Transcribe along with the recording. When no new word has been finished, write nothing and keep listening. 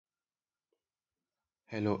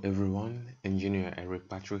Hello everyone, Engineer Eric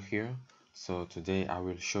Patrick here. So today I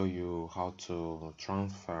will show you how to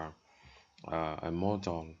transfer a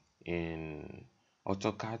model in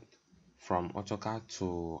AutoCAD from AutoCAD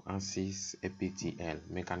to ANSYS APDL,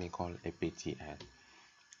 Mechanical APDL.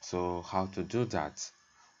 So how to do that?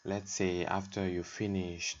 Let's say after you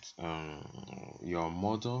finished your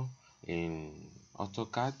model in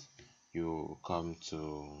AutoCAD, you come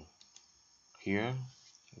to here,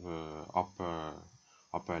 the upper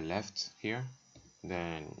left here,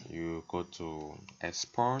 then you go to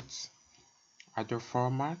export other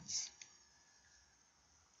formats,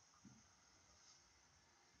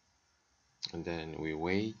 and then we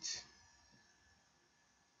wait.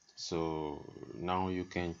 So now you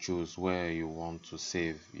can choose where you want to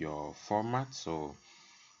save your format. So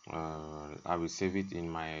I will save it in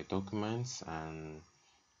my documents, and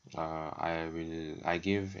I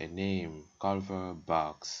give a name, cover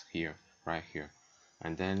box here, right here,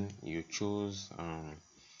 and then you choose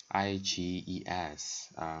IGES,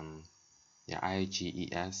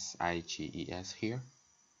 IGES here,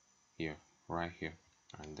 right here,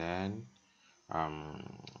 and then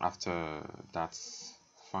after that's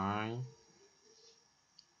fine.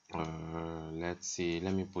 Let's see,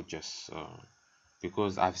 let me put just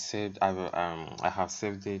because I have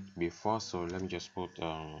saved it before, so let me just put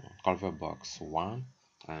cover box 1,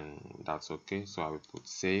 and that's okay. So I will put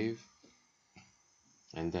save,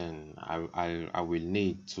 and then I will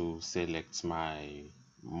need to select my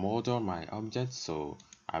model, my object. So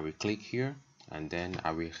I will click here, and then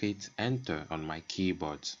I will hit enter on my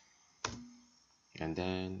keyboard, and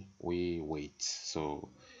then we wait. So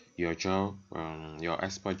your job, your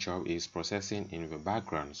export job is processing in the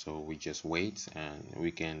background, so we just wait, and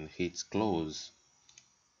we can hit close,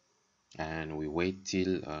 and we wait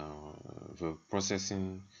till the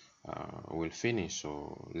processing will finish.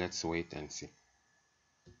 So let's wait and see.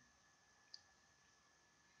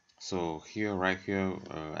 So here, right here,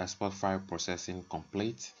 export file processing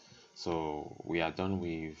complete. So we are done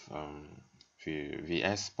with the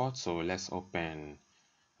export. So let's open.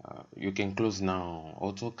 You can close now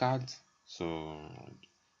AutoCAD. So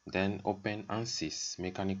then open ANSYS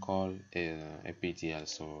Mechanical APDL.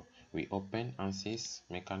 So we open ANSYS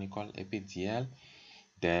Mechanical APDL.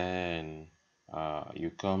 Then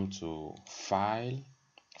you come to file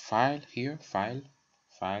here, file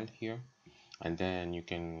here, and then you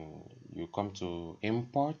come to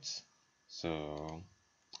import. So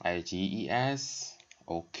IGES,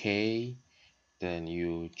 okay, then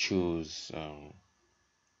you choose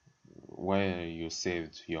where you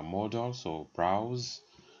saved your model, so browse,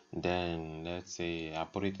 then let's say I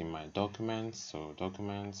put it in my documents. So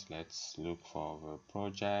documents, let's look for the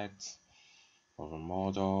project, for the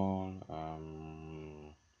model.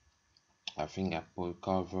 I think I put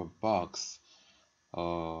cover box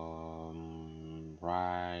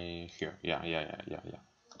right here, yeah,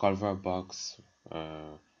 cover box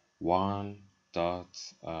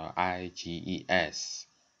 1.iges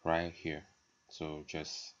right here. So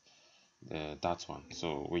just that one.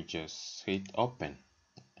 So we just hit open,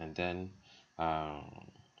 and then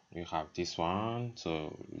you have this one.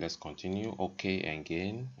 So let's continue, okay,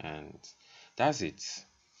 again, and that's it.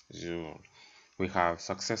 So we have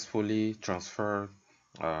successfully transferred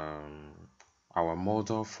our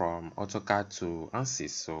model from AutoCAD to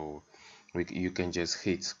ANSYS. So you can just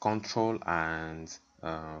hit Control and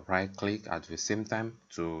right click at the same time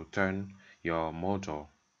to turn your model,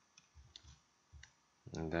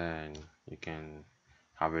 and then you can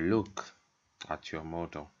have a look at your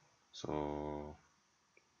model. So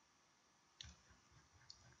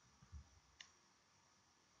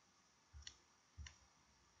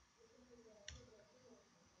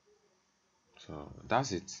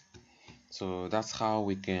that's it. So that's how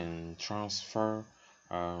we can transfer,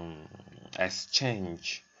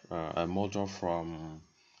 exchange a model from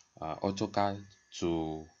AutoCAD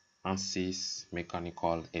to ANSYS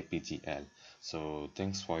Mechanical APDL. So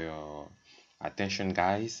thanks for your attention,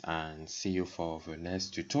 guys, and see you for the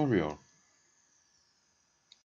next tutorial.